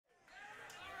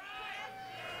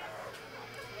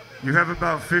You have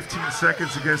about 15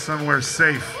 seconds to get somewhere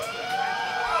safe.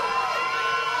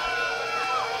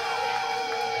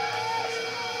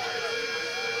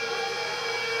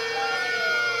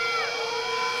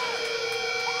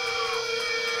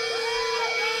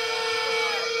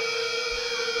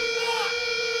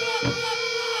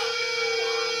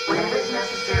 Whatever is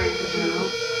necessary to do,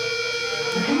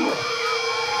 you do it.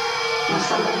 When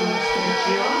somebody needs to be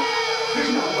killed, there's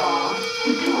no law,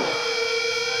 you do it.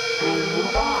 And you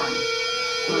move on.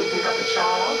 And you pick up a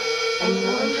child, and you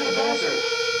move into the desert.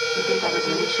 You pick up as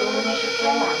many children as you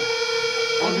can.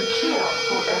 And you kill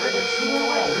whoever gets in your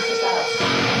way. This is us.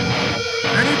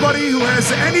 Anybody who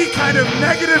has any kind of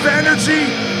negative energy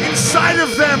inside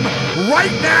of them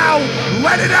right now,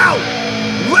 let it out!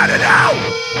 Let it out!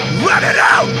 Let it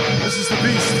out! This is the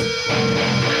beast.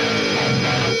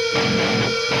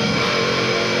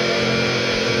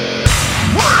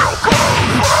 Welcome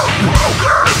from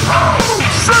broken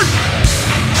houses!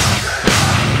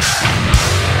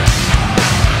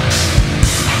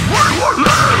 We will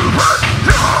live and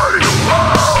die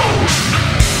alone!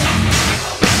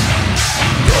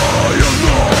 Die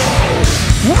alone!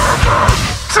 We're back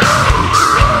to the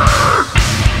end!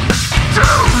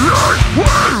 Tonight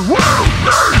we will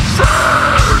be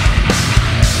saved!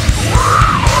 We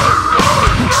will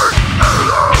not be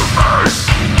enemies!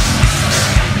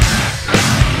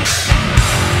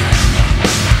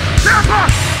 Tampa,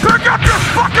 pick up your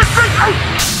fucking feet!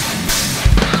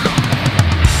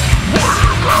 What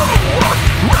about what's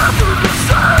left to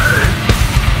say?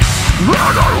 I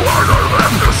don't want to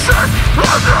live to say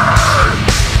again!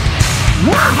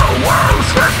 Where the world's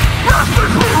hit, left me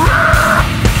forever!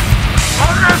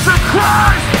 Answer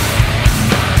Christ!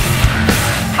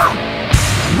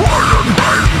 What a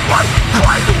pain, my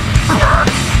final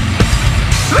breath!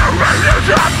 The rain is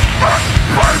up, but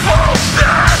painful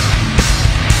death!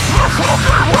 The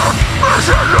fucking world is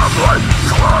a lovely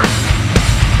place!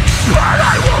 But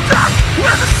I will die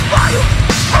with a smile!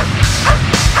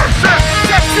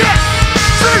 That's it!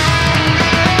 See?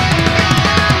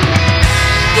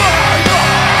 My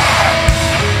God!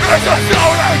 It's a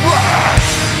solar glass!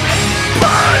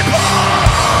 People!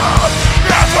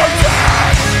 Never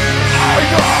dead! I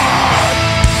God!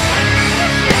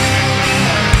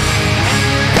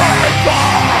 People!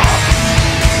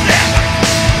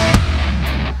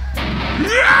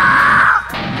 Yeah!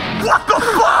 What the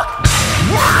fuck?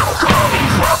 We'll come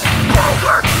from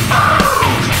broken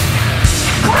homes!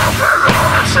 Broken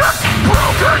hearts and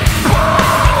broken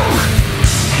bones!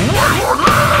 We will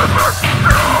live and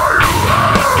die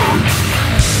alone!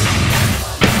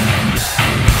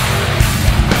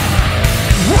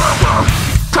 Welcome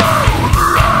to the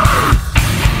road.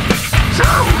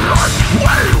 Tonight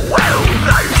we will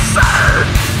be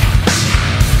saved.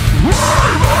 We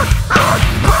must not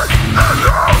be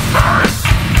enemies.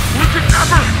 We can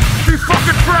never be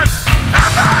fucking friends.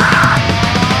 Ever!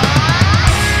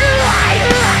 My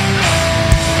life!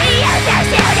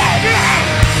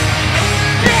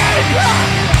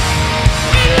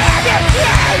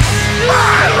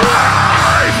 My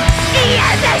life!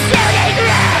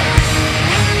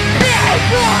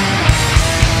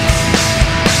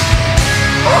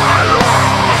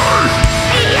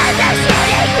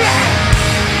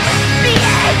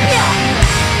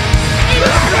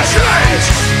 Let me change!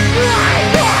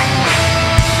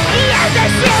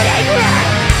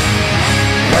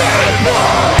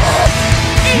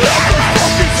 Let me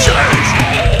fucking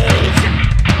change!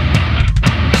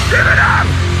 Give it up!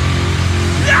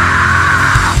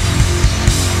 Yeah!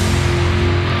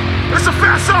 It's a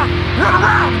fast song! Run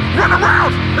around! Run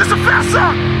around! It's a fast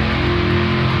song!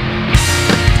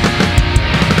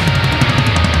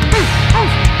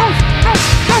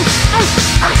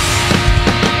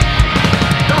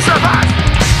 Don't survive!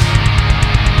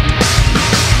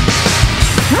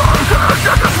 I can't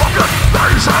get this fucking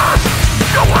faces!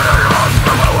 You want to run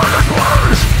from my witness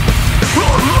place!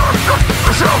 I'll learn to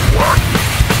self-work!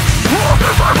 Walk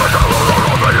in my way alone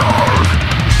on the earth!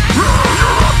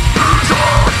 You're up to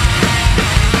talk!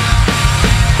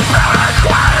 And I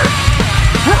quit!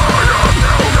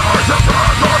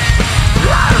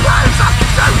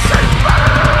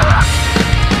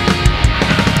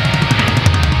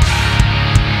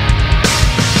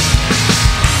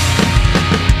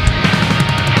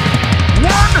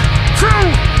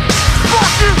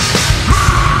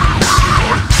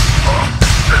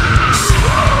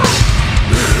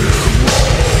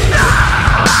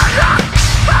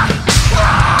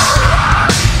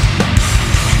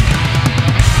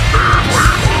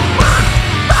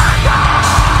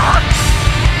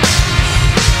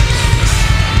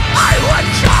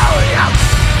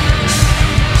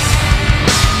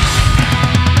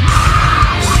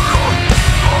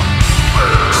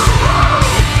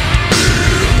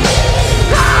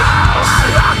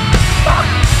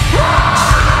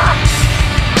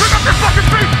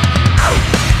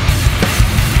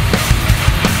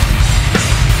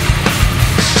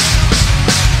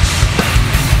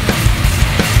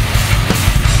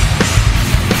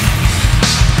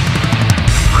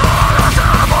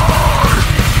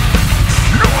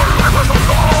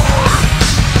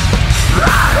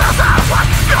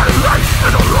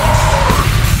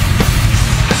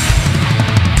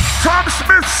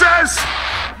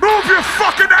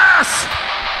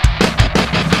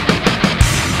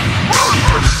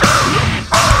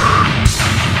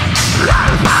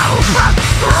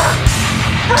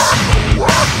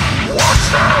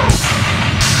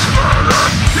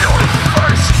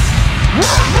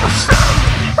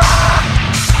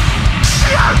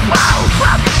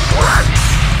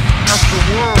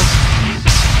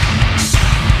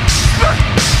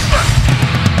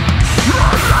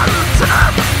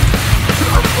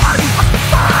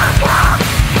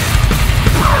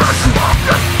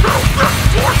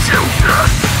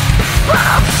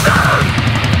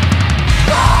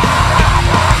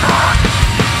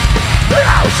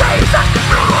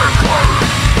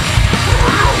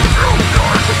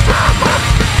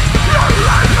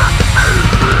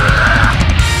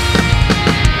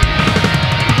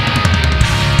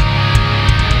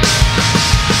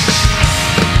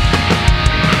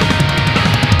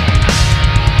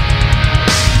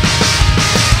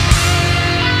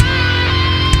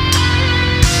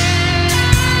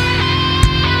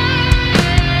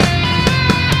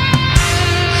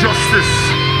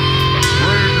 justice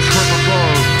reigns from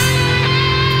above.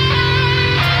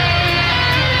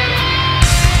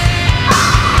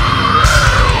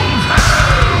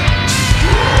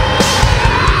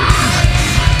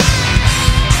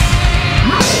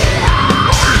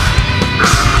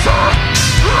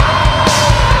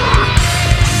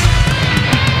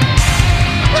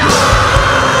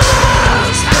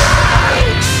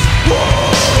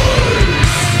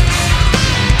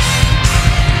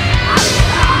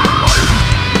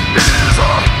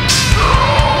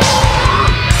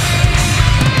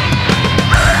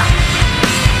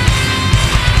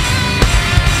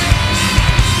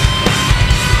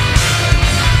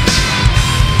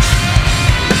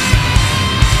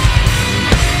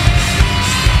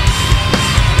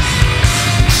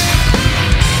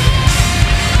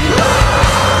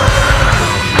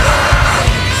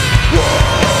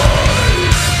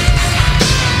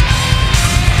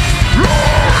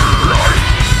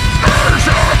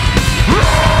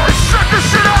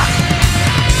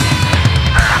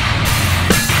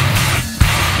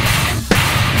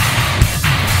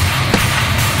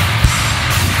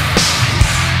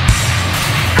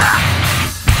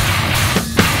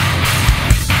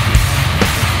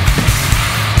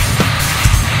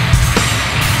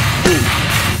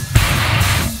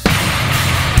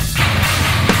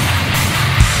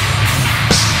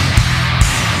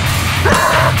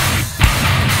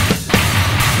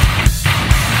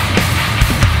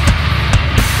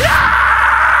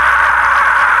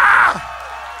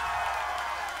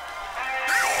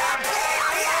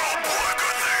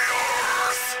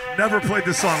 Never played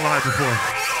this song live before.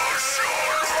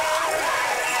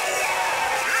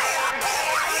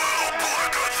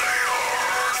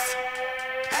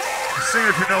 Sing it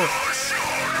if you know it.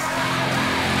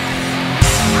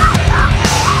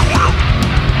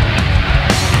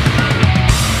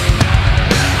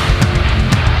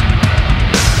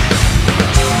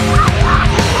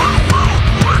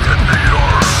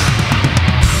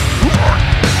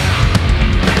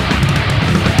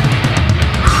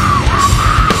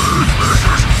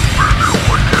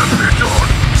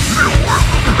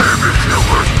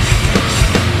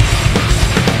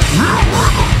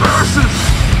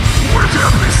 We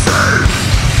can't be saved.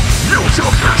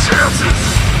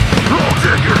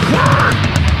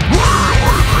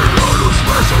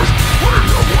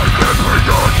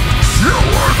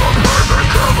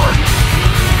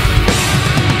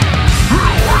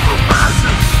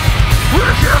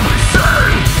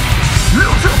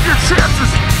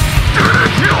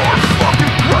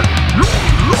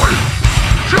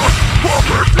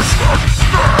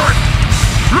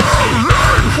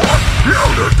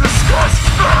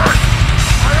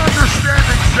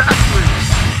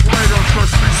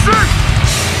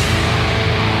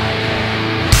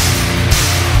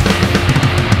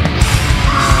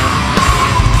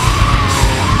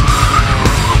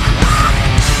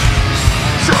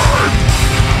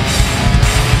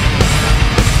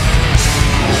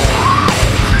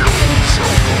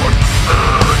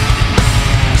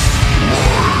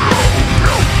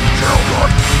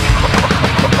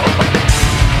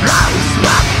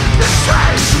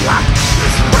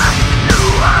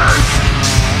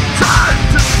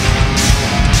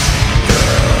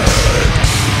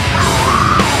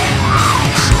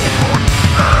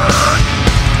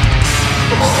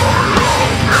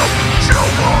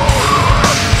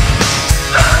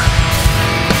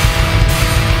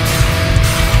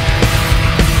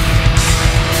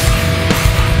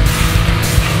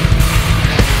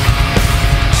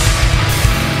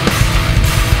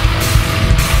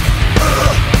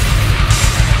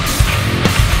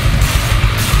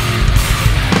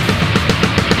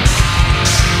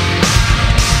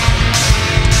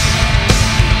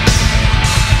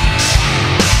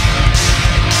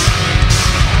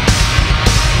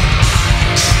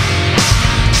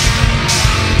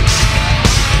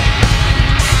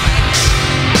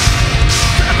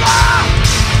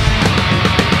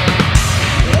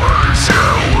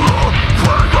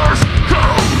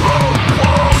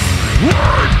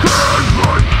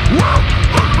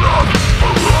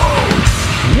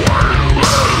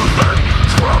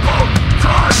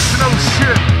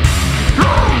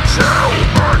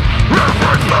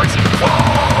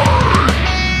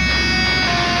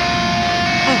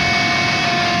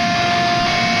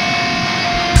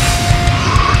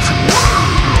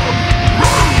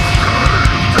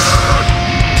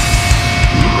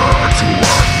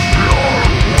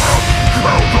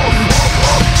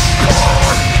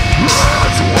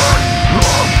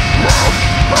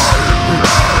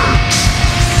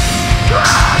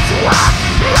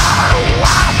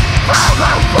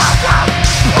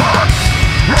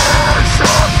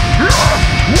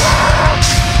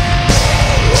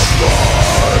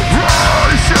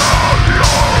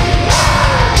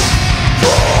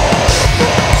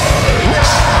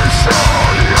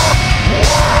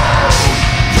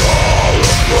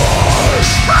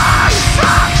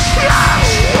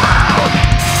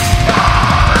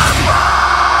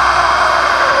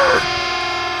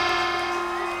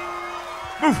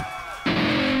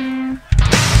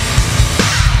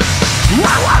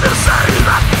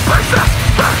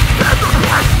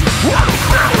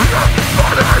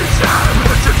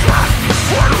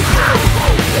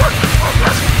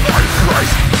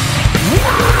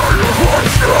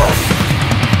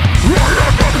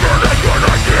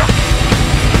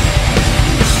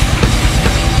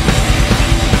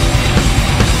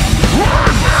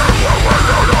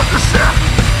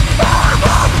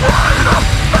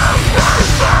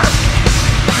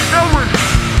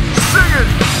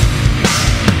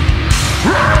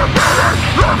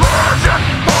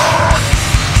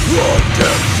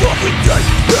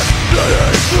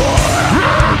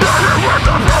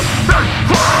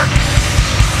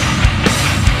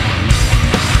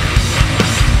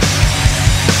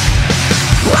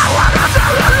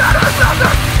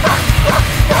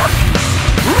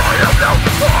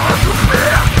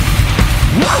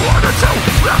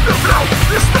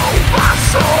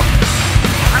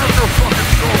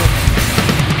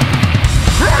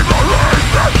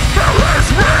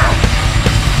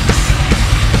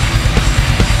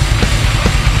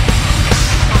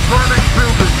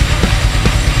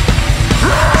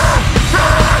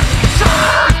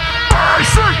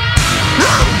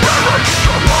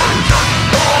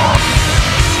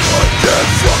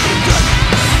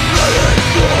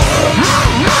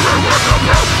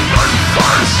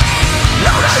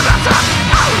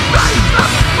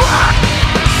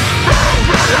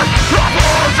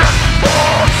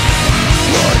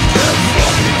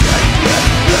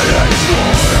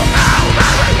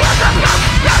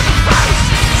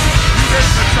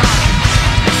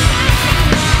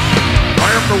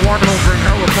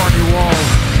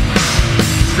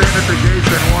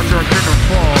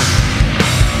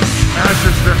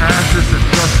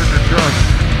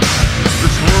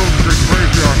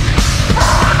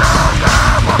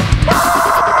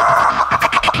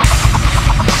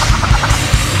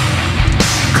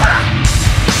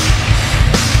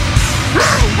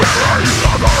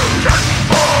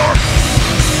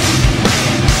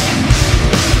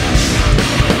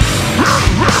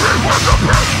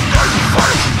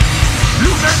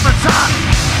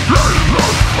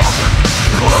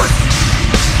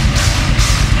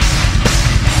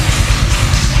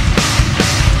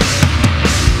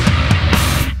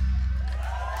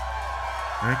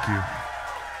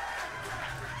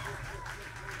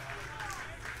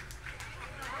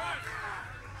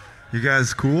 You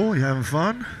guys cool? You having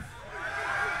fun?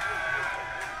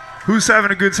 Who's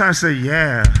having a good time? Say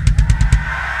yeah.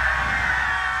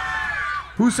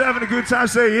 Who's having a good time?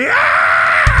 Say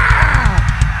yeah!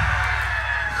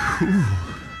 Cool.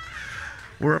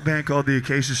 We're a band called the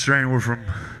Acacia Strain. We're from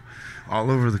all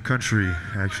over the country,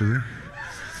 actually.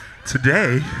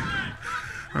 Today,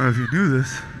 I don't know if you knew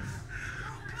this,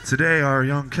 today our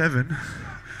young Kevin,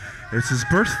 it's his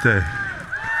birthday.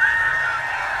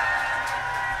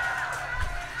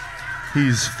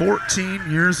 He's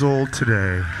 14 years old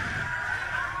today.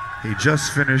 He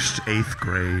just finished 8th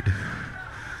grade.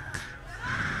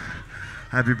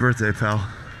 Happy birthday, pal.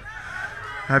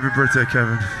 Happy birthday,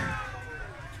 Kevin.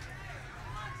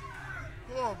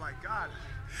 Oh my God.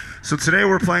 So today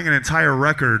we're playing an entire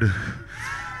record.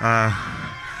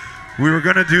 We were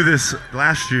gonna do this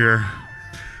last year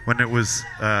when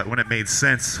it made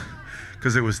sense,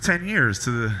 because it was 10 years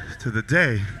to the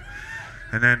day,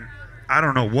 and then I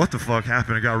don't know what the fuck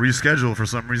happened. It got rescheduled for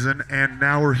some reason, and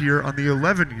now we're here on the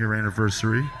 11-year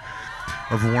anniversary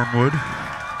of Wormwood.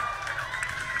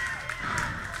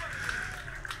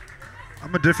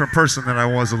 I'm a different person than I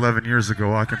was 11 years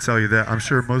ago, I can tell you that. I'm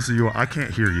sure most of you, I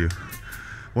can't hear you.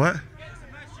 What?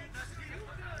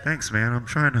 Thanks, man. I'm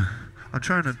trying to,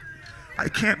 I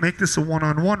can't make this a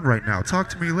one-on-one right now. Talk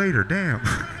to me later, damn.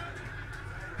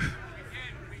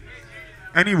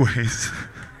 Anyways.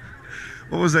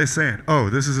 What was I saying? Oh,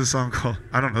 this is a song called,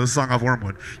 I don't know, this is a song off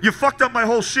Wormwood. You fucked up my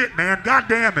whole shit, man. God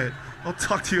damn it. I'll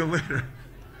talk to you later.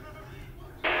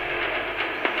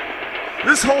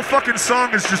 This whole fucking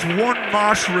song is just one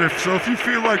mosh riff, so if you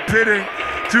feel like pitting,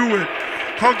 do it.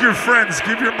 Hug your friends,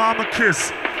 give your mom a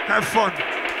kiss, have fun.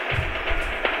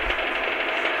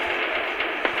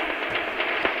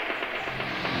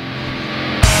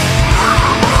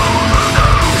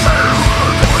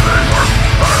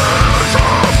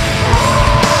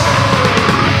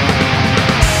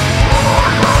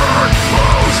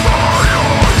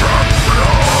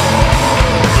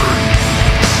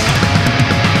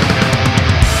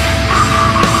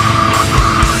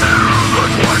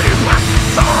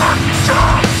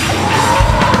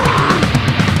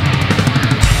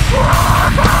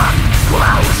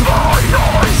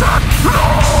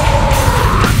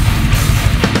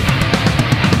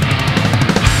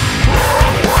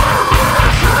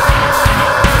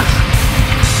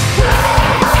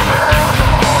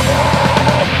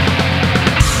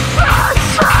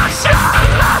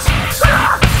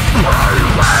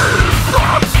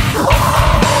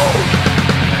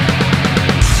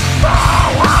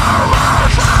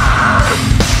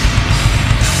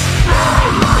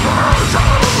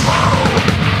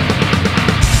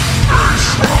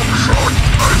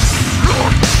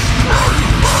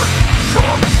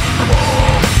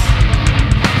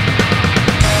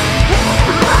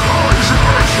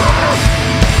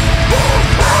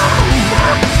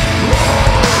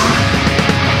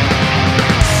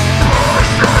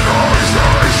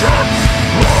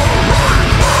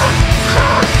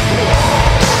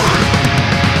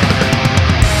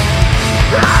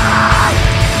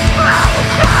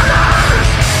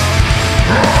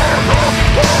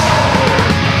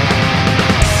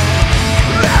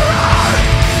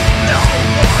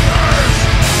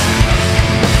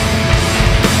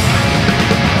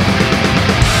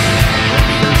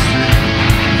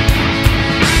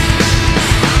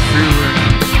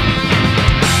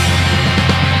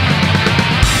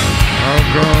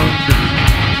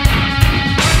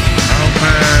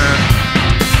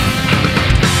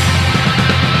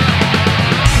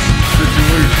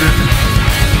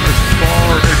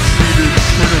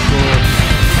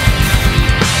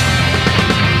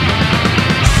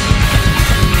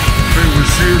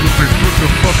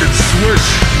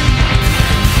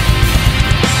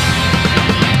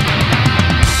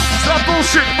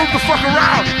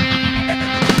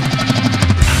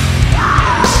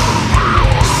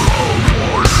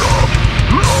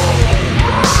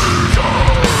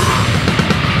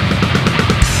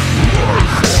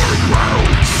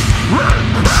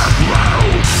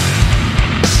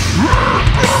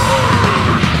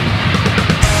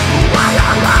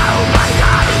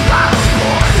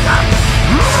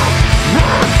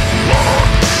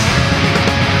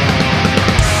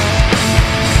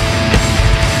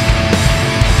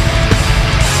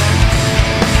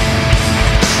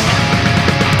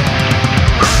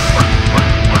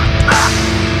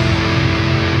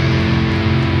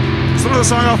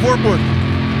 Song off Wormwood.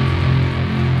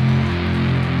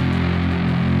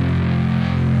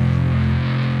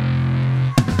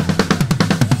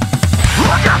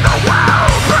 Look at the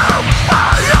world through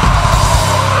my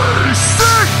eyes.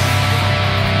 Sing!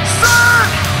 Sing!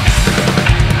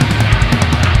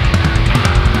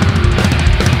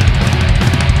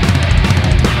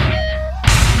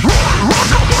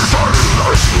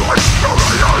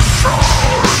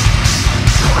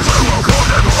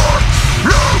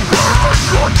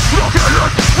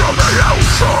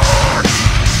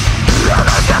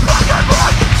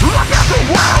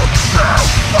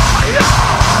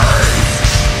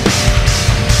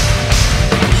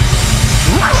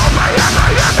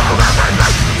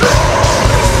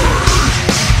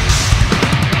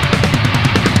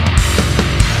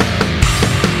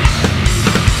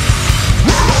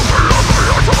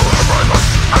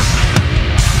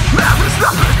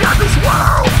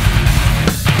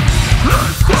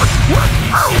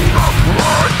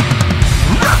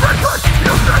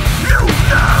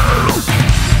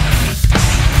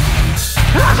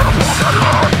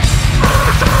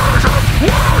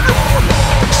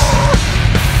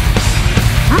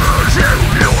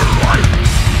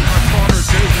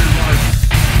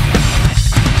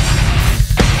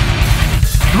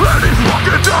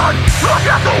 fucking done. Look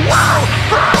at the world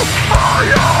through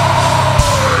my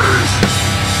eyes.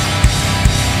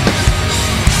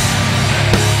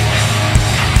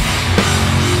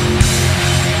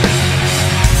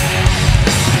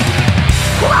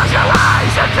 Close your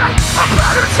eyes and take a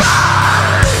better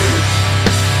time.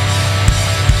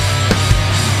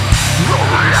 The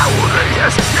reality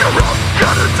is you're all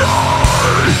gonna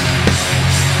die.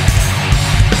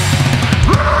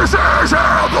 This is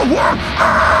how the world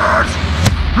ends.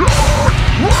 Lord,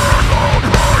 we're the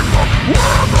people,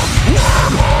 we're the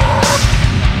weapons.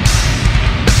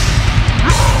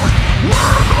 Lord,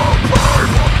 we're the people,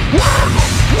 we're the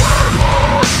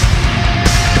weapons.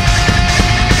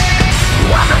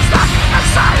 Weapons that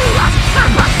excite us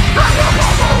and make the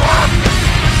world.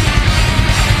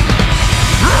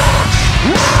 Lord,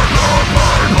 we're the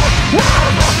people, we're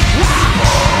the weapons.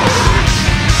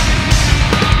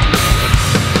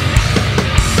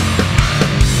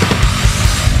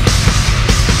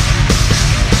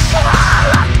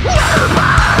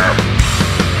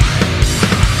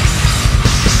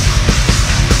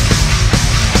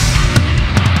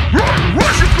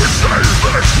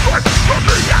 From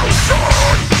the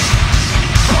outside,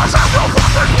 'cause I will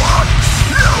fucking want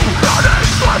you got it,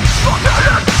 but look at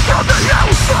it from the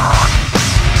outside.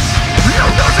 You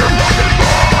got your fucking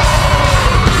mind.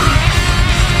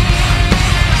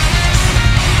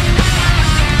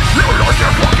 You lost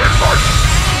your fucking mind.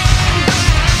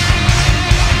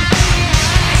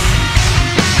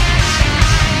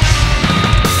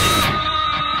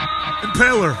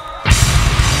 Impaler.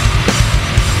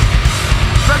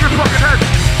 Back your fucking head.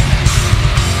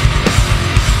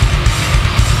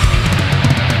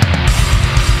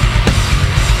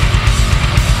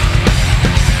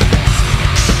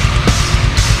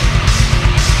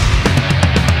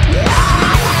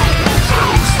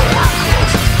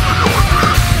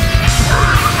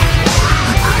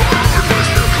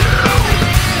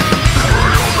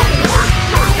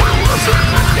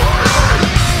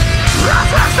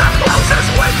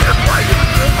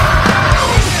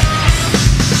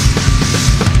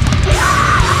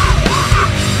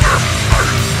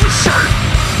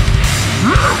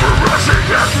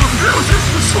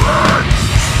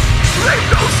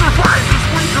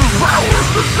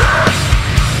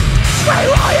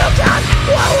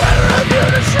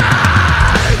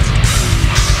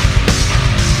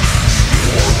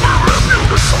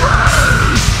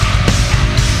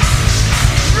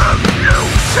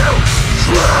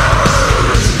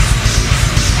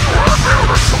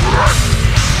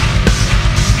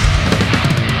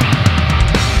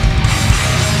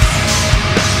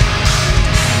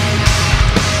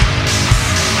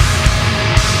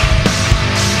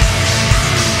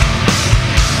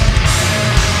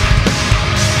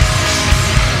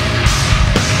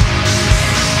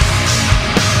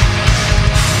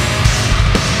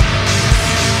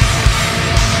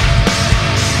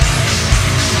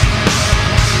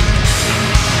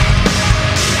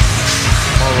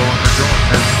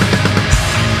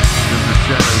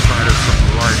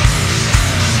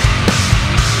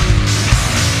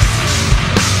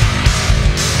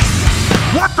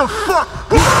 What the fuck?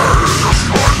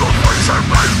 Destroy the place and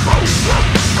make the world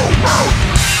go round.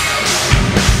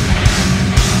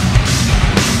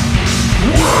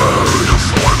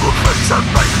 Destroy the place and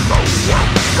make the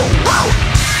world go round.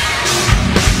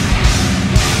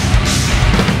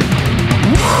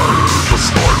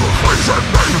 Destroy the place and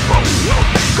make the world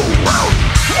go round.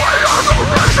 We are the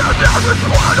reason there's a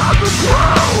blood on the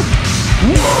ground.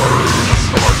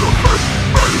 Destroy the place,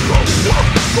 make the world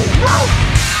go round.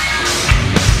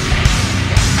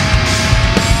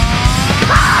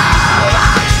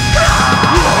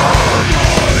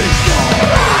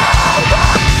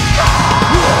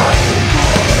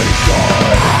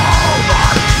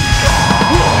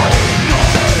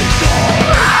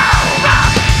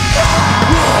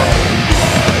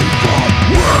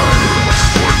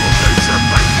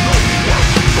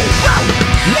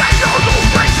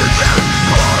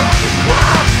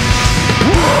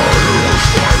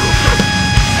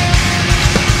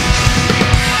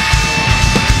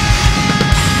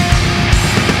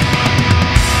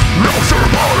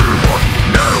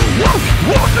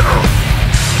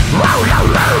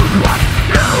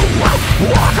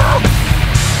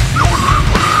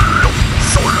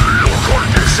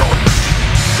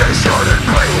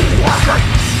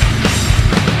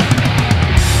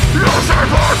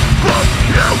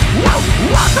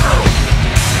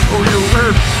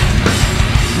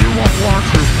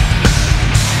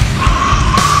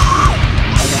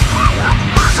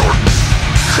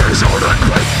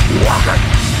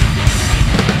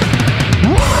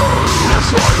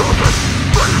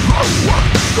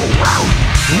 around.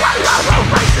 I have a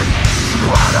reason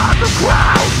spread on the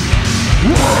ground.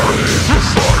 Why is the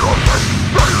silence?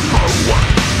 There's no one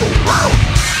around.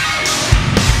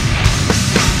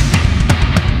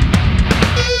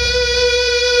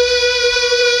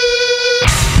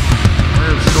 I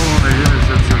have stolen the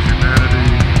innocence of humanity.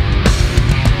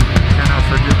 Cannot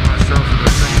forgive myself for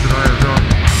the things that I have done.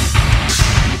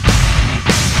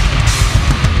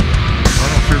 I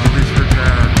don't feel the least bit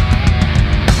bad.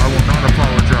 I will not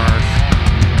apologize.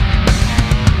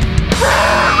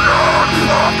 I'm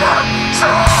not fucking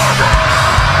sorry!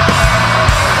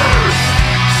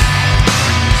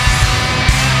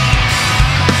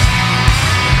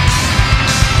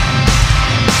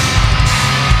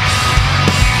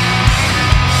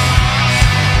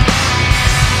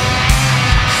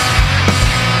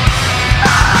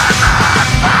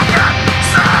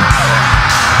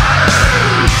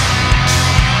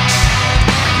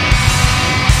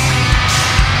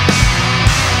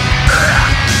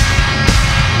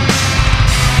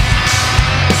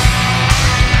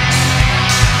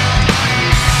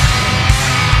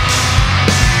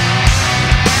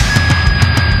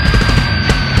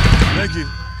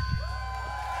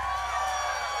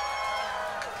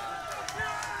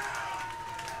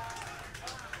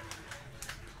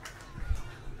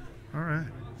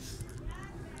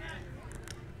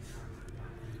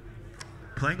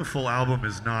 Playing a full album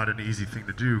is not an easy thing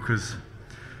to do because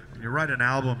when you write an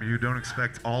album, you don't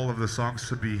expect all of the songs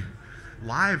to be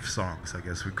live songs, I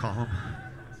guess we call them.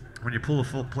 When you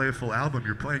play a full album,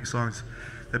 you're playing songs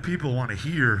that people want to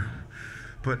hear,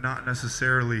 but not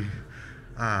necessarily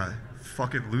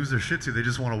fucking lose their shit to. They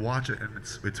just want to watch it, and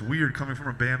it's weird coming from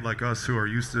a band like us who are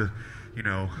used to, you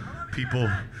know, people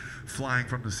flying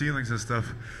from the ceilings and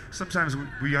stuff. Sometimes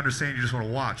we understand you just want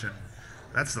to watch, and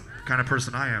that's the kind of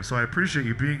person I am. So I appreciate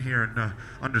you being here and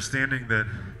understanding that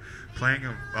playing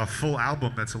a full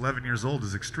album that's 11 years old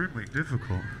is extremely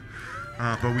difficult.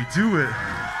 But we do it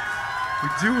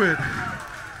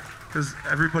because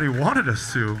everybody wanted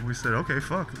us to. We said, okay,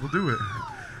 fuck, we'll do it.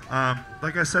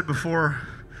 Like I said before,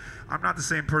 I'm not the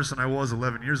same person I was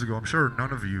 11 years ago. I'm sure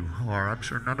none of you are. I'm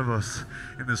sure none of us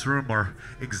in this room are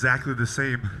exactly the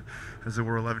same as they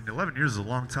were 11. 11 years is a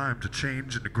long time to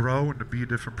change and to grow and to be a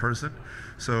different person.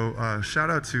 So shout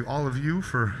out to all of you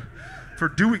for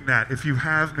doing that. If you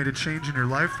have made a change in your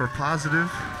life for positive,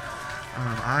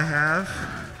 I have.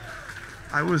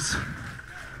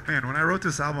 Man, when I wrote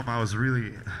this album, I was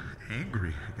really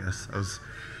angry, I guess. There's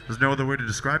no other way to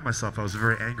describe myself. I was a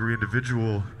very angry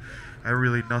individual. I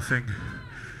really nothing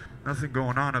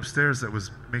going on upstairs that was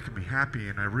making me happy.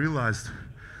 And I realized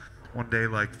one day,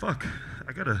 like, fuck,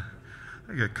 I gotta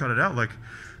cut it out. Like,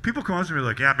 people come up to me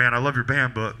like, yeah, man, I love your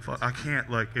band, but I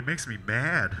can't, like, it makes me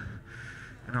mad.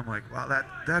 And I'm like, wow,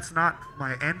 that's not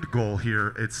my end goal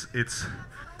here.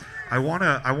 I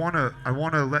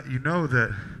wanna let you know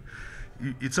that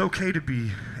it's okay to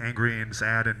be angry and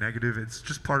sad and negative. It's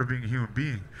just part of being a human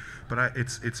being. But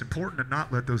it's important to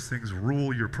not let those things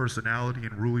rule your personality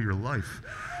and rule your life.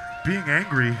 Being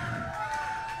angry,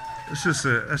 that's just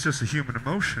a human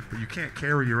emotion, but you can't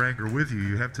carry your anger with you.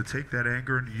 You have to take that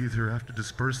anger and you either have to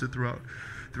disperse it throughout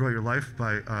your life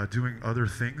by doing other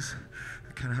things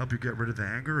that kind of help you get rid of the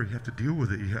anger, or you have to deal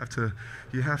with it.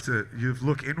 You have to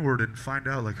look inward and find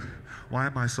out, like, why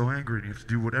am I so angry? And you have to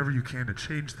do whatever you can to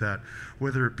change that,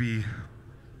 whether it be,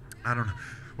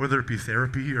 whether it be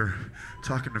therapy or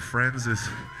talking to friends. This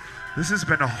has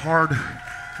been a hard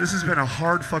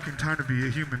fucking time to be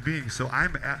a human being. So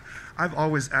I've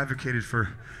always advocated for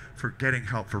getting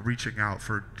help, for reaching out,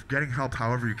 for getting help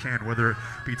however you can, whether it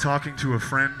be talking to a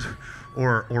friend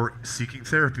or seeking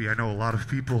therapy. I know a lot of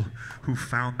people who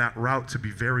found that route to be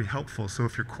very helpful. So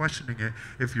if you're questioning it,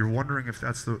 if you're wondering if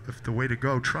that's the way to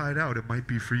go, try it out. It might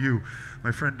be for you.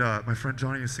 My friend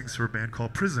Johnny sings for a band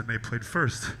called Prison. They played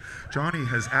first.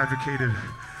 Johnny's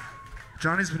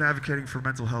been advocating for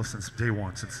mental health since day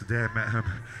one, since the day I met him,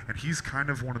 and he's kind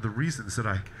of one of the reasons that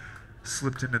I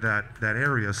slipped into that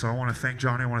area. So I want to thank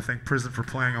Johnny. I want to thank Prison for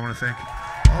playing. I want to thank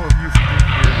all of you for being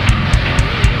here.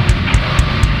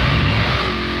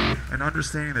 And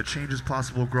understanding that change is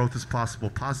possible, growth is possible,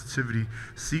 positivity,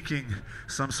 seeking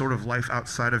some sort of life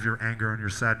outside of your anger and your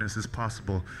sadness is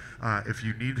possible. If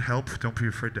you need help, don't be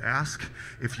afraid to ask.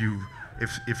 If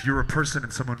you're a person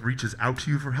and someone reaches out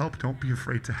to you for help, don't be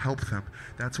afraid to help them.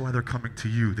 That's why they're coming to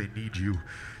you. They need you.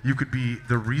 You could be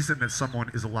the reason that someone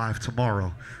is alive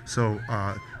tomorrow. So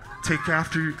take care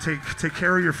of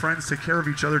your friends, take care of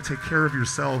each other, take care of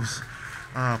yourselves.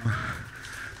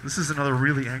 This is another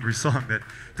really angry song that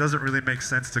doesn't really make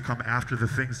sense to come after the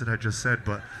things that I just said,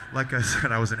 but like I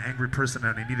said, I was an angry person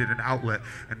and I needed an outlet,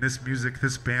 and this music,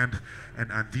 this band,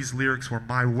 and these lyrics were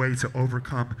my way to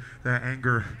overcome that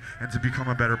anger and to become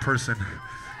a better person.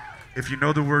 If you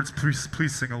know the words,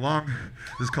 please sing along.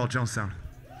 This is called Jonestown.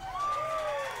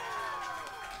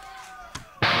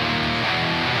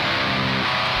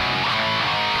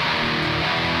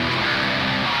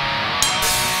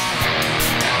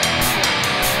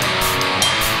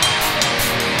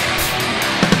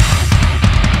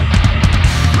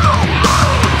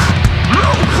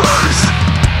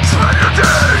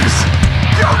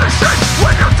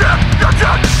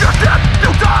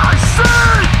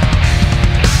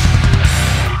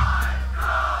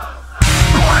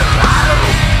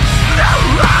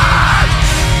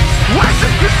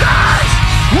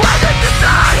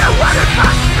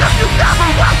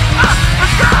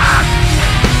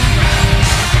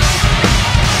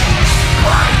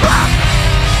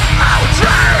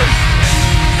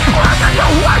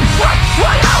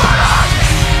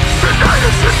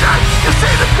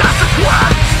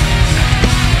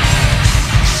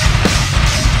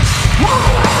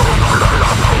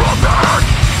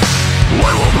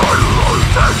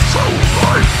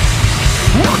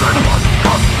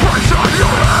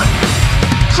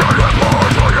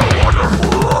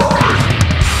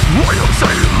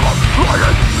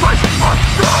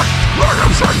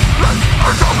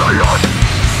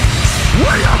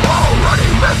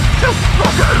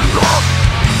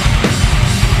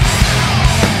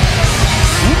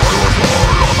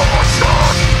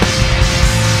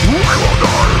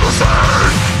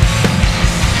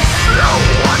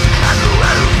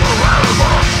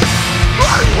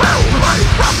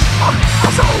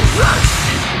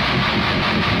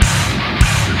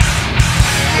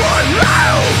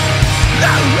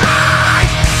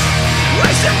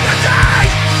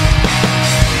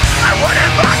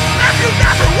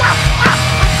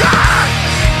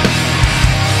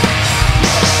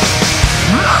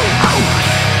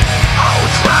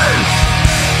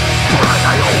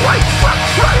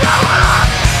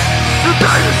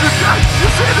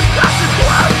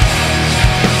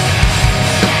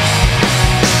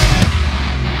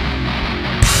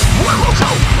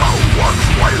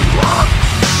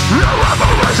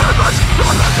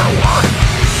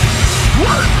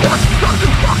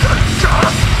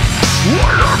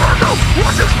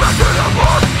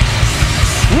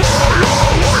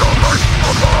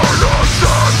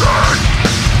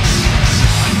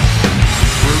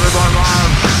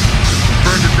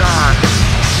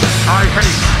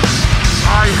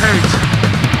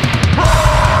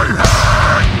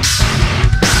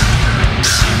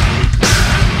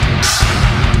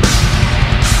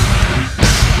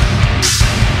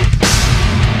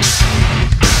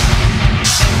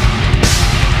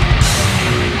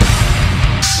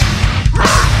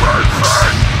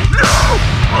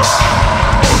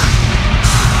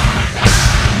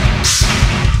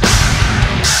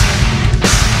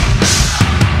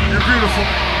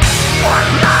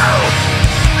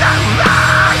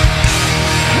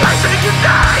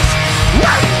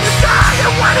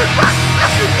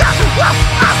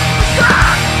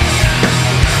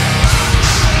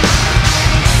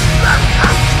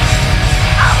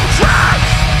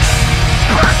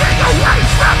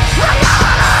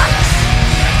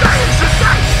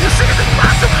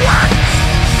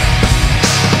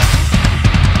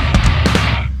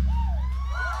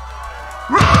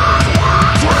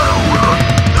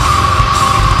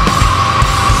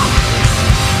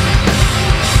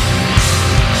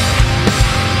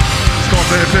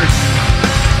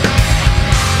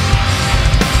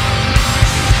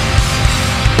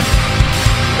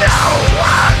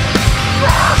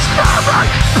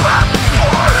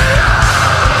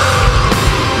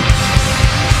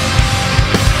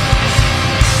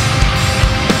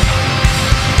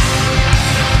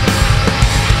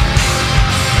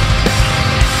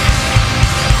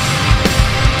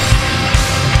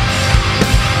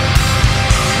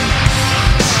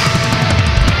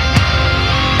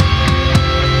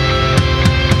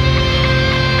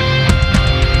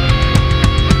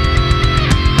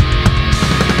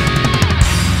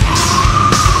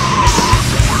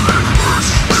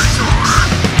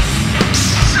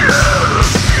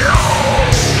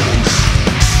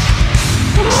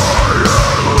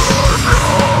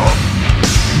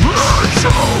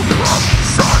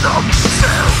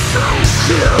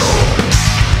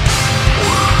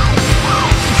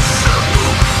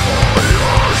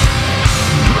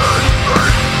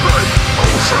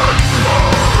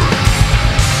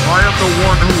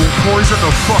 Poison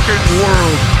the fucking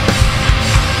world.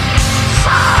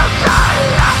 Someday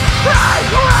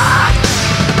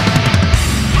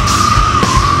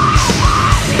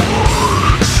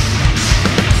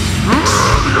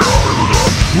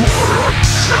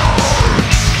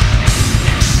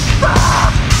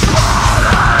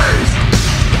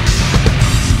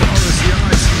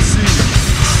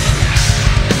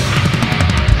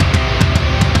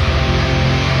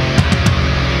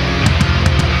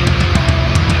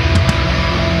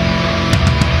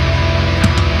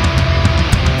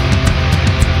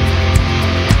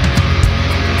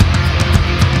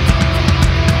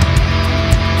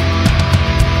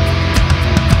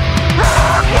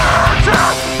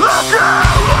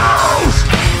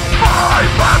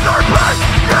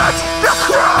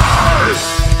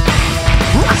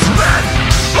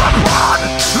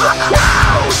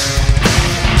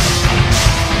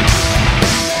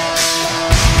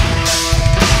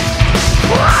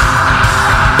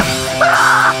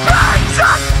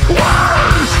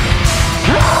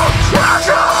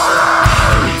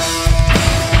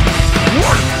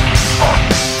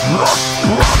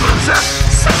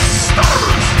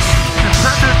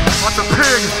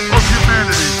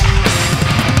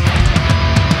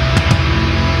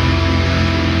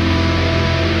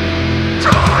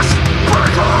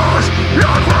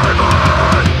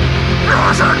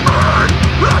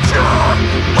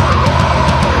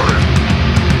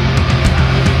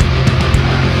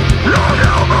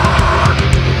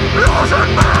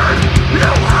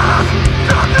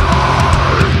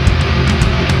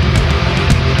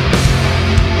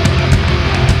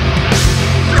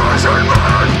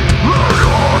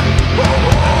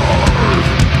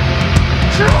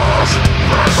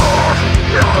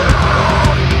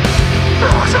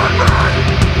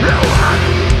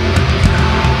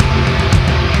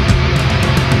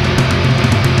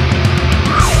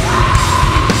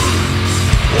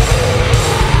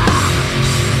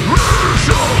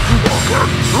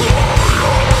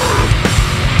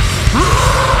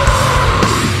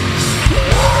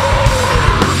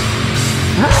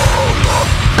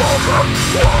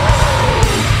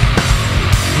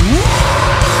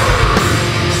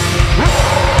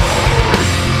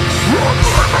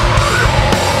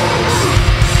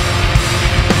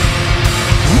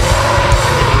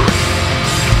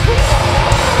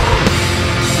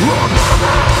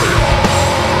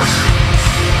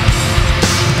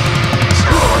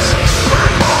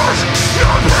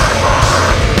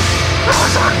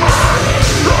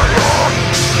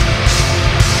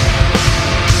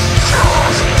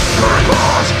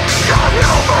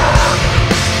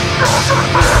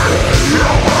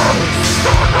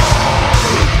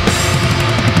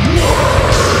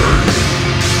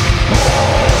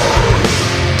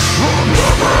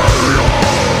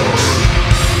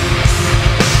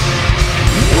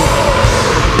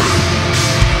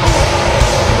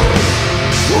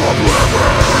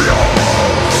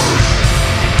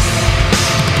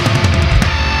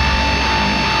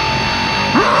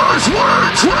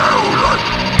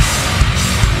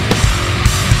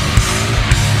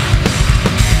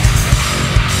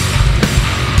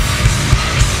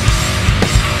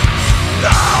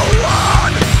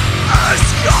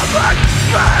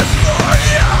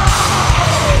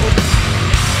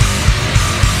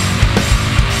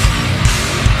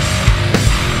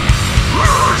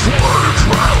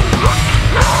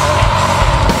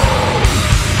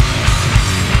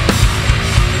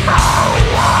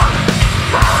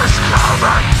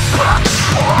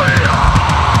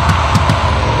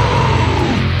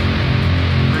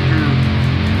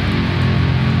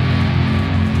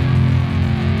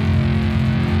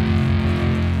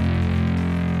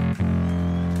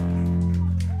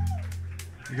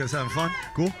guys having fun?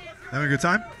 Cool? Having a good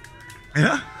time?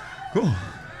 Yeah? Cool.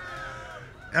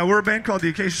 Yeah, we're a band called the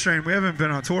Acacia Strain. We haven't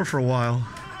been on tour for a while.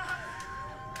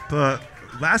 But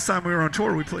last time we were on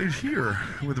tour, we played here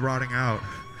with Rotting Out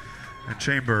and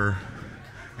Chamber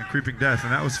and Creeping Death,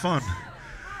 and that was fun.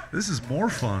 This is more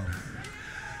fun.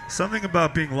 Something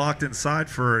about being locked inside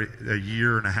for a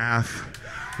year and a half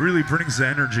really brings the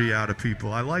energy out of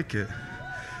people. I like it.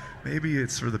 Maybe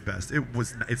it's for the best.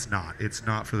 It's not. It's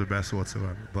not for the best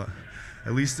whatsoever. But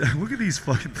at least, look at these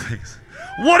fucking things.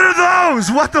 What are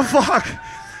those? What the fuck?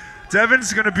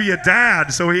 Devin's gonna be a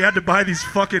dad, so he had to buy these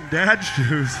fucking dad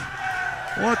shoes.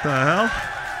 What the hell?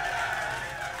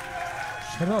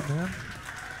 Shut up, man.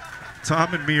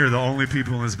 Tom and me are the only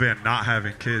people in this band not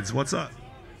having kids. What's up?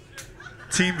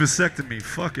 Team vasectomy.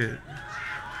 Fuck it.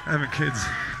 Having kids,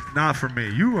 not for me.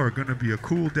 You are gonna be a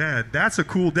cool dad. That's a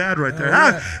cool dad right there.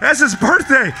 Yeah. That's his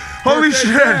birthday. Holy Birthday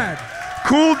shit. dad.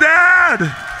 Cool dad.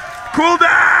 Cool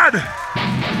dad.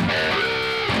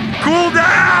 Cool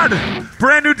dad.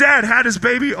 Brand new dad had his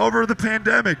baby over the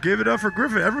pandemic. Give it up for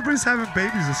Griffin. Everybody's having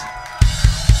babies.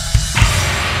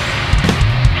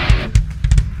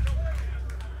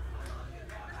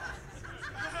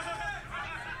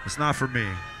 It's not for me.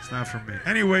 It's not for me.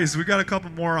 Anyways, we got a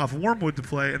couple more off Wormwood to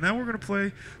play, and then we're going to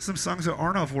play some songs that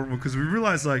aren't off Wormwood because we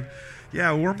realized, like, yeah,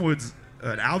 Wormwood's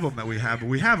an album that we have, but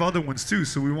we have other ones too,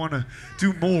 so we want to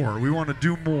do more. We want to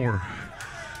do more.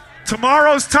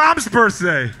 Tomorrow's Tom's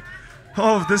birthday.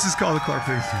 Oh, this is called the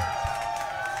Carpathian.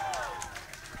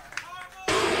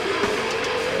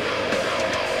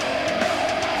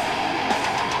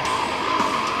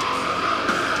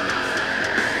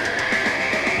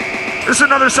 This is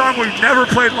another song we've never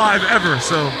played live ever,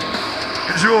 so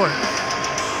enjoy.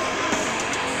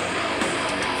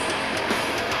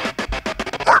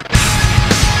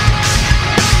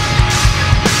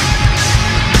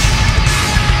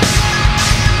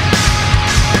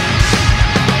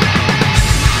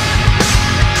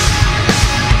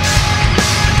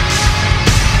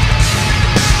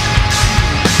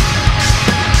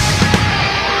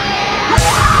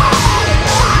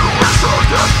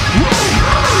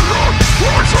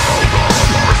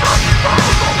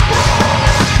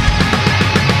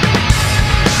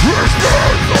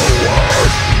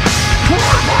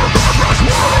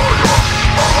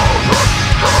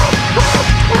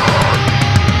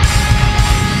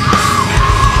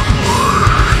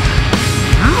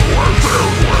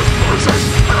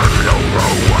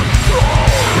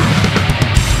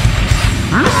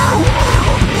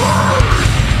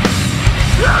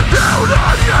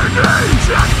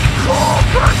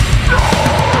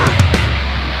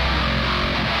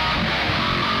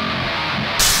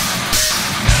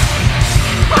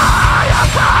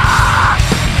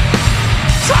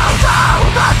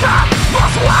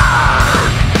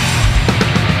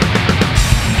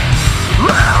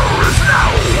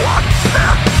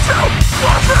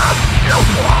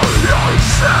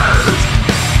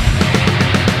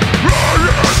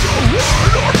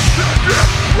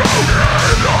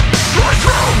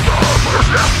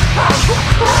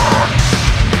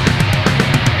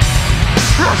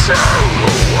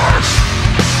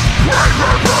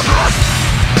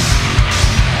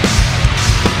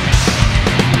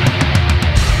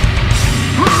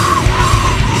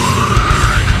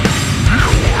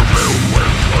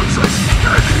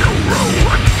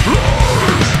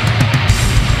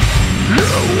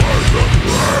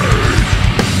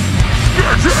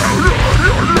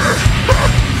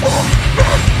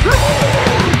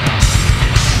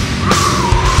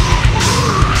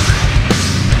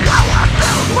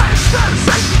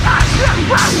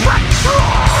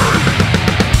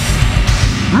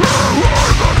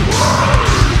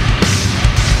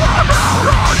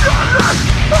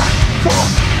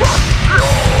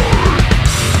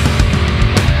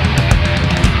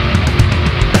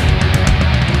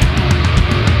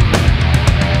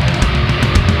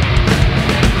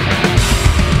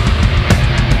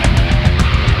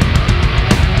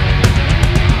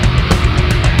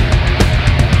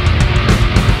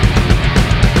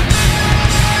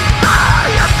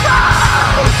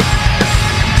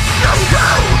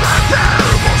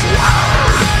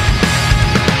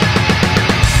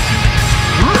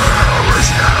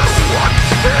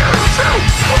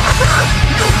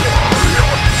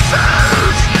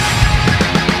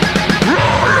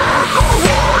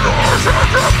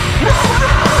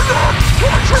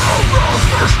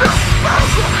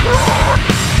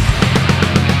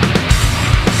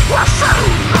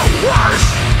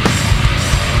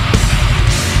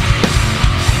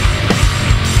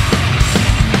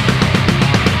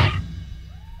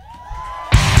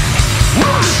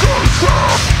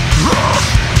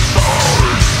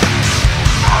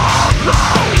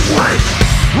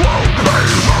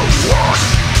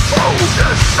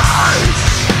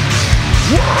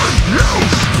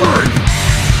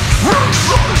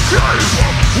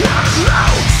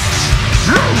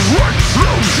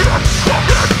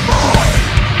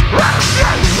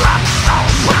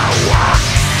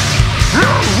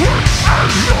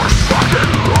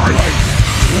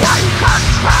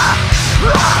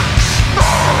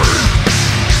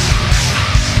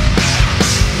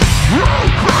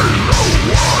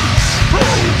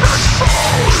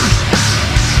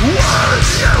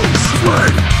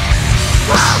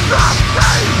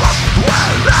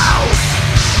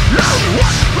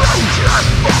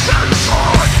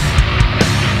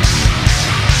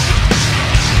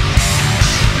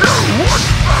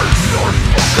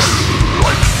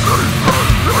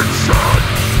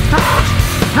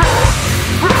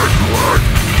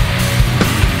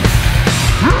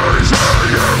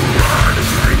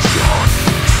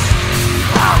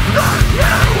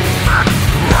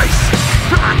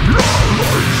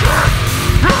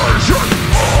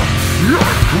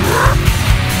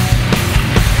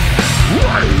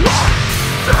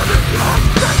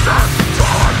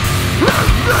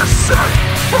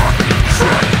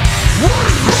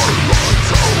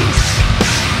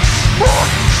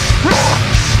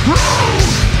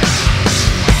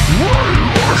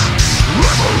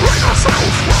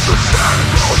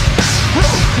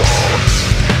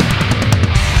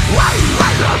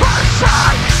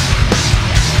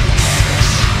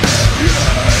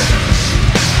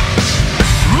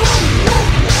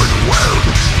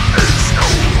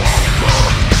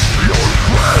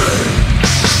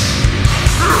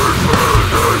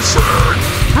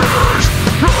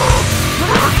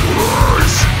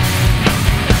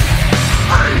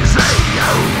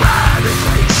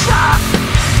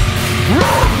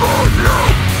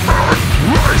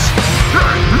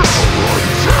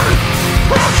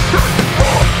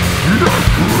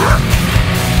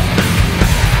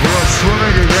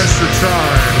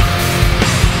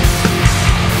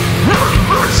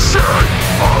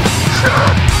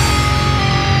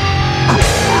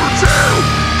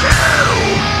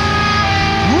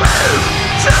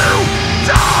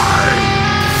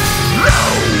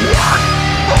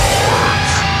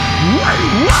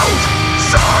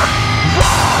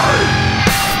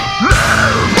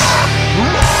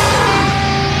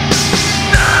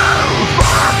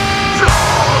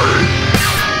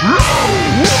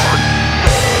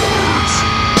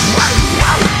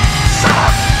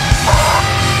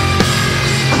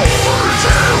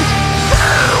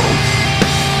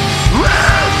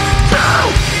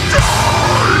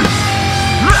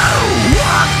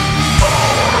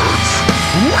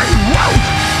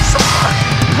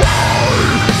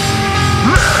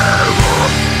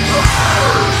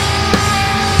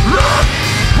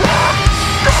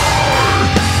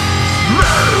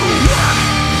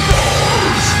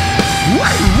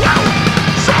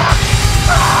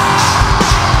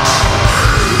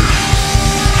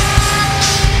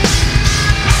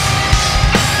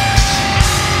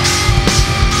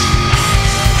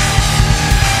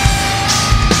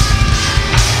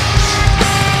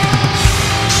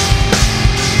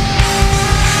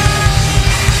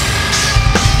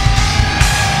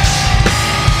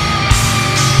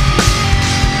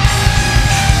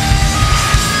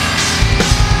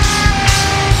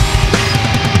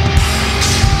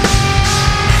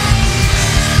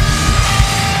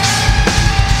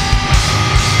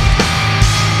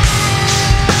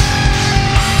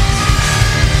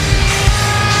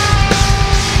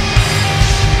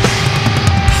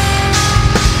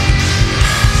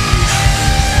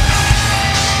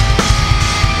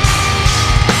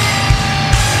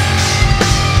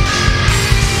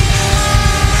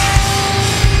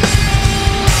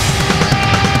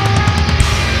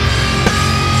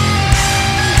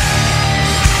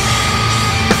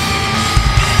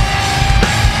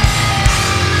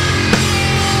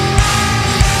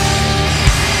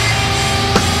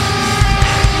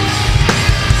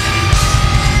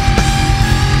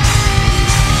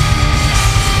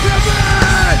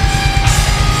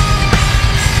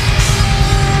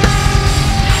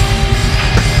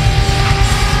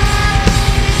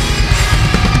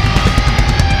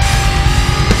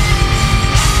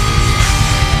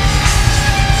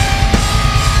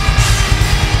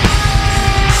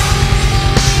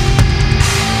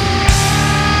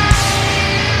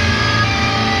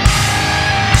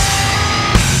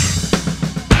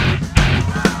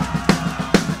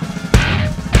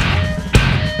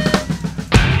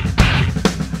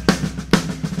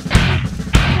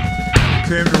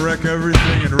 came to wreck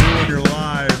everything and ruin your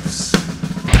lives.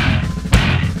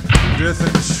 Death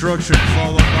and destruction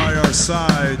follow by our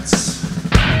sides.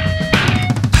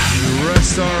 We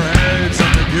rest our heads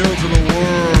on the guilt of the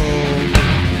world,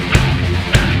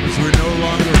 as we no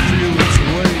longer feel its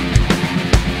weight.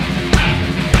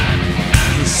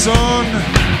 The sun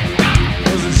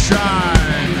doesn't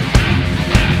shine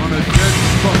on a dead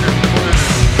fucking planet.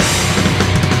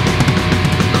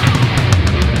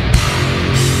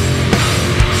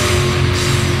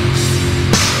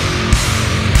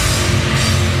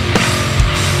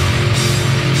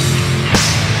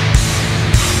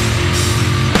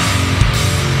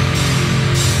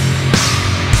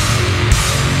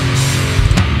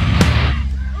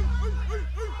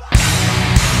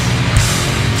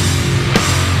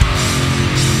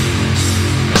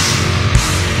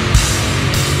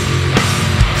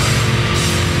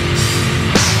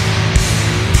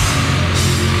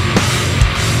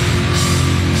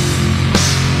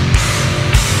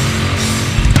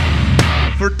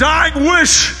 For dying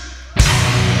wish.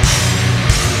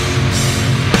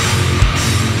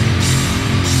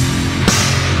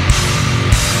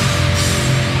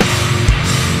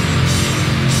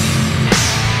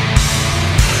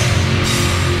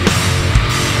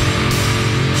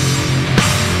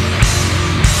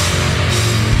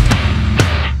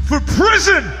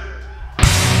 prison!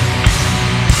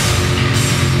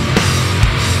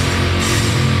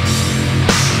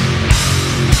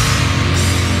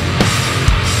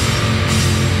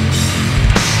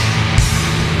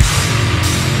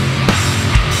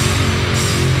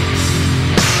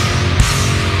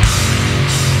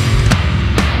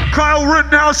 Kyle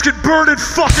Rittenhouse can burn in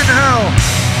fucking hell.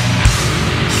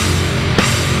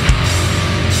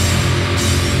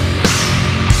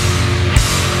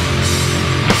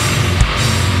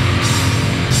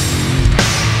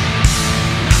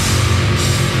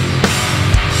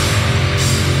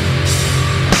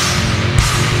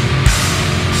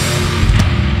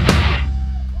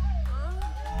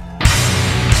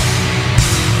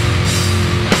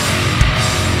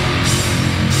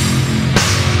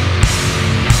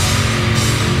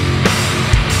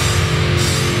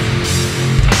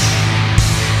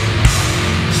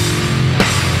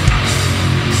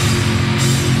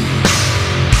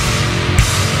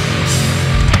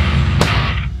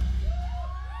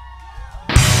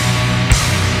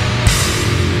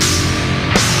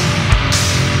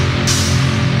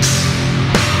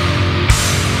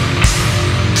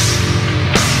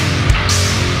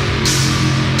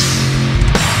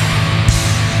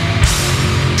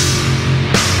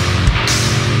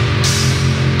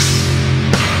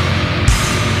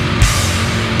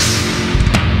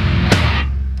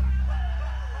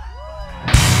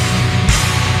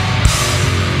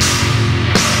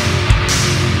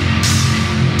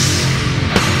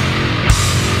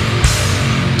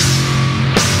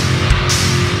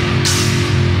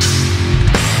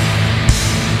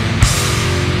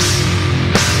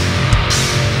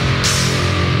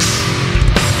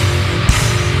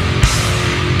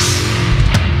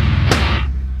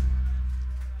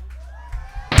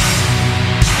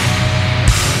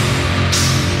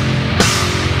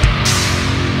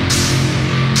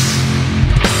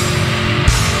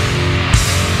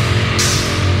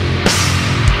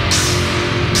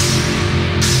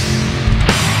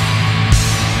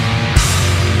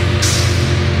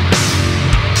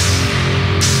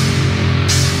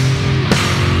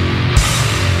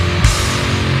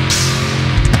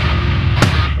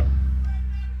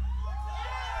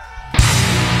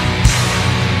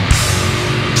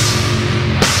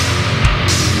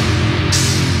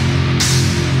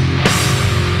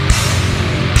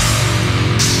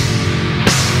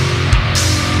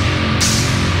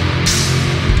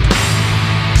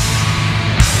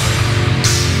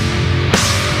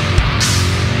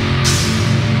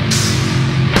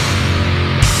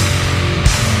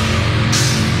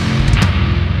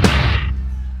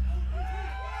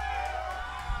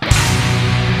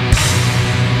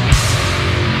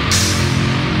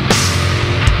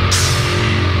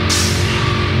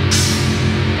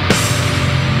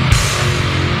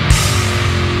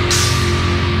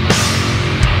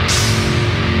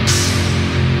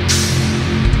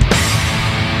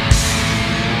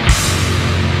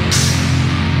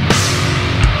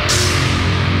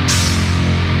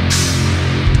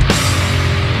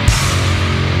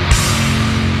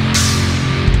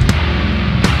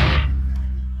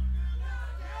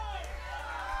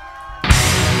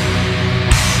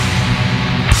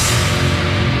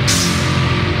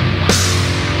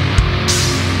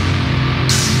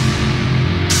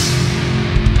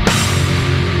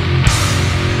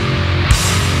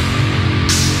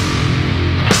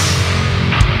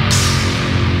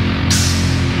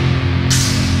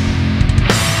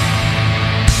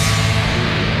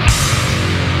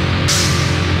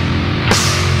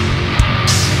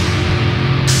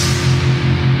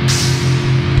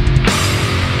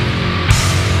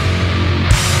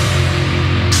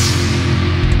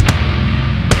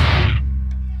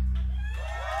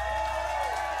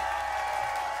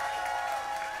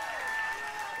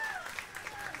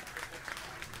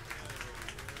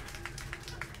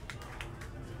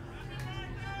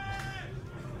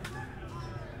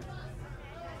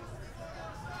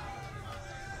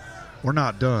 We're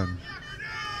not done.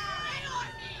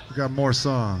 We got more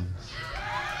songs.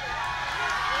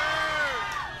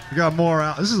 We got more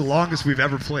out. This is the longest we've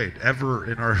ever played,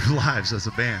 ever in our lives as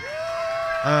a band.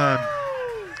 I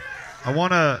don't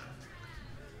know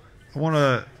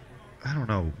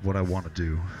what I want to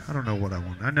do. I don't know what I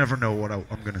want. I never know what I'm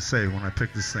going to say when I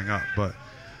pick this thing up, but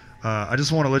I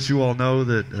just want to let you all know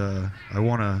that I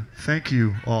want to thank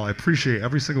you all. I appreciate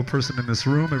every single person in this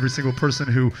room, every single person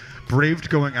who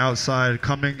braved going outside,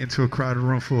 coming into a crowded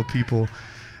room full of people,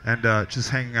 and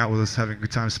just hanging out with us, having a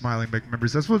good time, smiling, making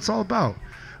memories. That's what it's all about.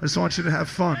 I just want you to have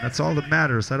fun. That's all that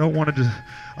matters. I don't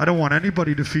want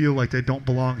anybody to feel like they don't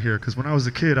belong here. Because when I was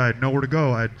a kid, I had nowhere to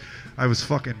go. I was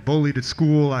fucking bullied at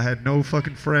school. I had no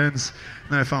fucking friends.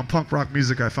 And then I found punk rock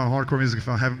music. I found hardcore music. I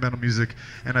found heavy metal music.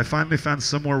 And I finally found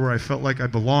somewhere where I felt like I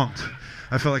belonged.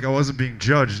 I felt like I wasn't being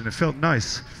judged, and it felt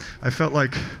nice. I felt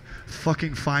like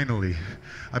fucking finally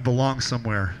I belong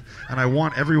somewhere. And I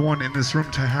want everyone in this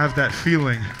room to have that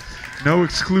feeling. No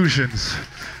exclusions.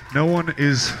 No one's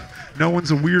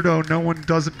a weirdo. No one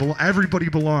doesn't belong. Everybody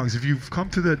belongs. If you've come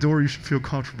through that door, you should feel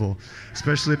comfortable,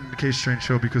 especially at an Acacia Train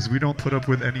show, because we don't put up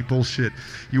with any bullshit.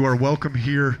 You are welcome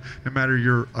here, no matter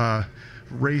your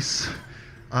race,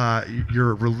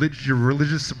 your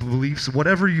religious beliefs,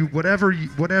 whatever, your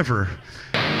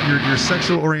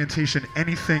sexual orientation,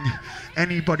 anything,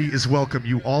 anybody is welcome.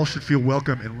 You all should feel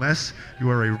welcome, unless you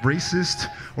are a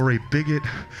racist or a bigot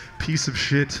piece of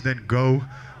shit. Then go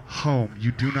home.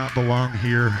 You do not belong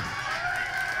here.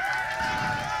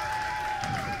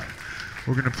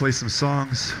 We're gonna play some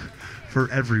songs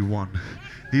for everyone.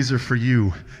 These are for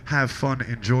you. Have fun.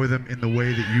 Enjoy them in the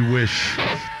way that you wish.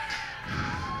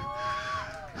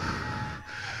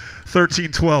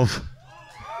 1312.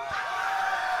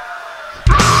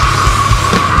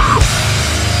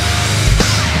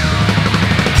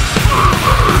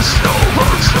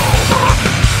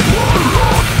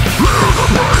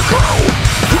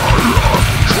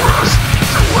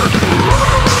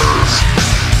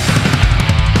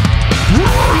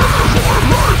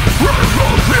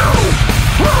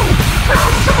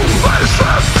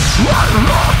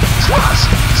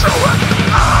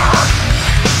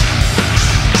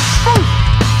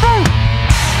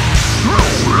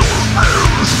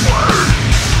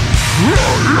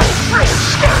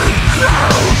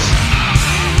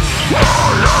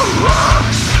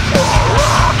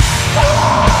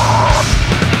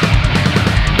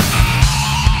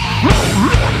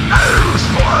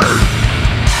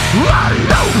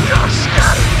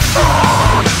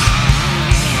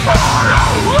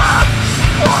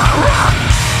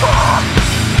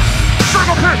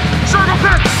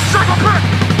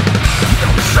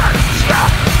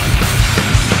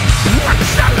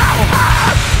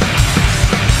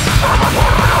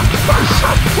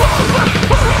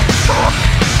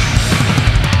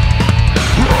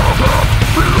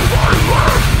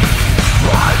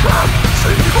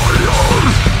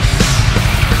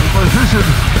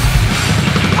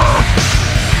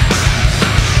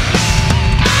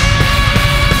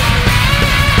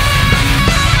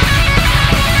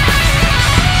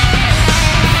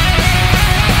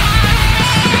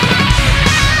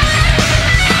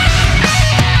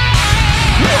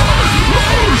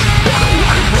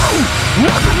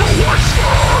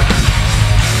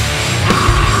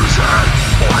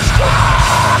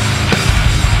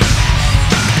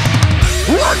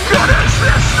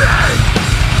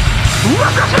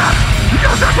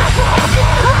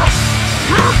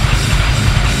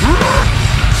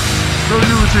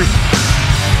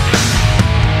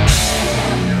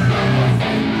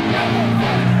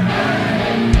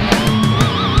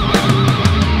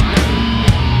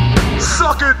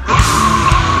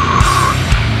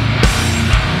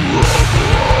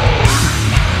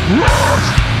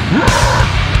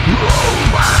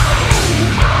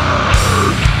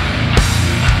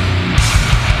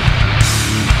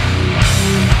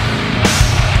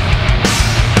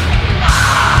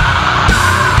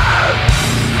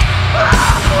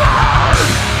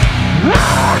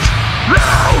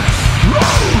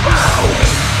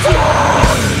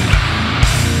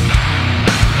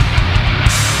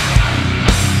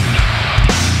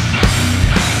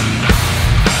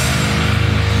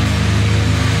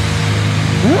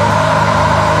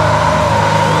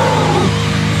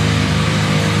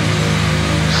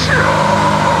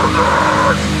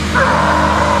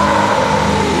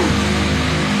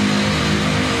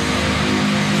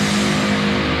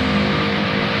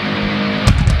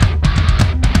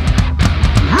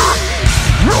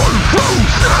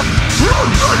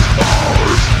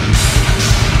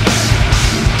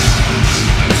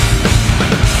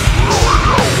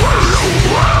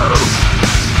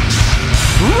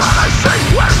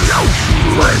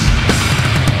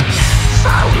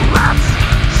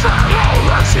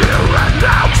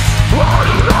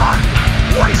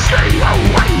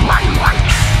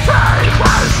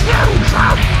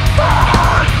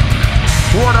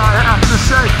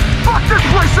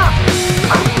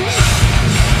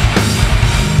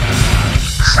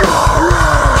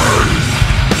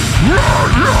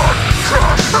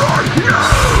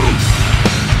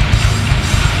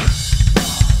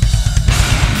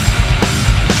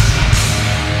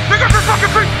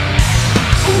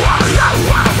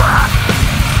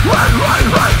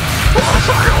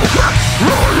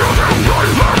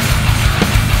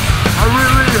 I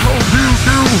really hope you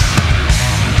do.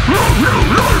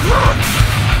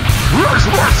 Raise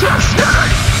my chest,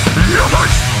 getting human.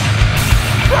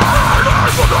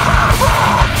 I'm for the hammer.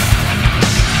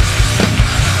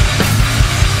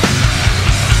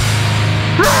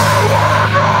 No one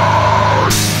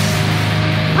knows.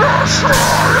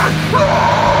 Destroy and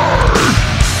blood.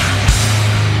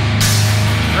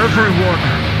 Everyone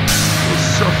will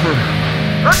suffer.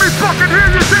 Let me fucking hear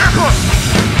you, Tampa!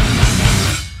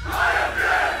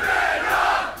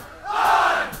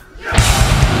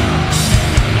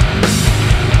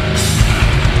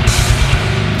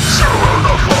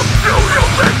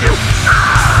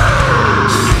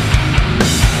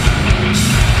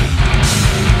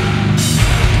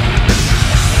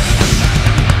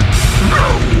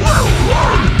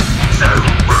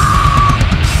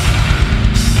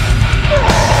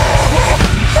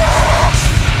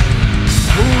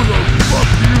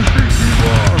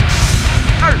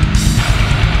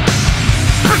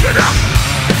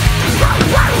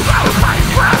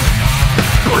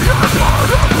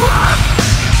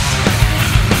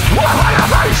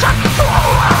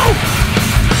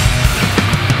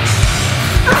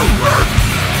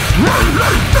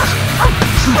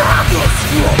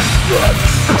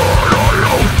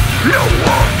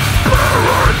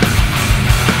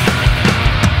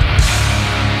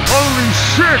 Holy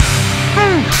shit!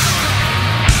 Move!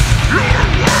 Your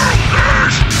world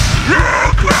is your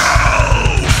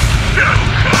glow! You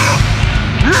come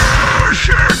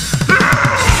rushing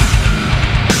down!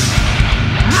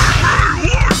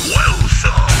 Everyone will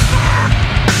suffer!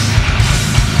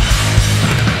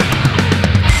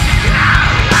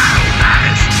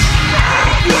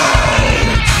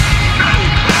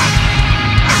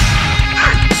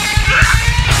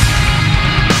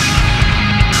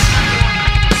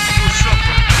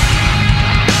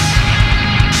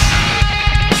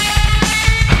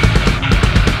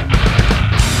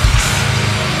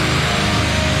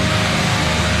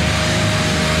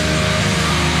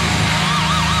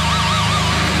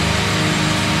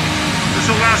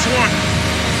 Last one.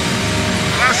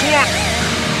 Last one.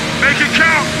 Make it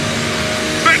count.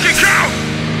 Make it count.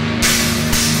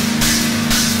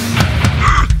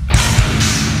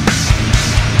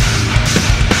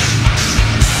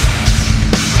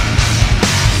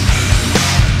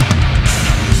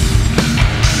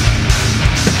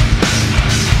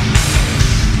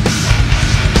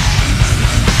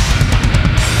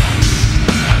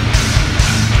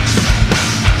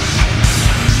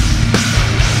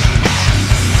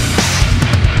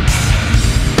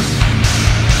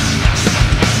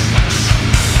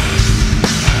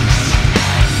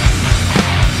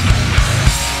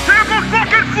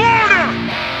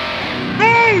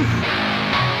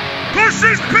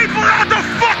 These people out the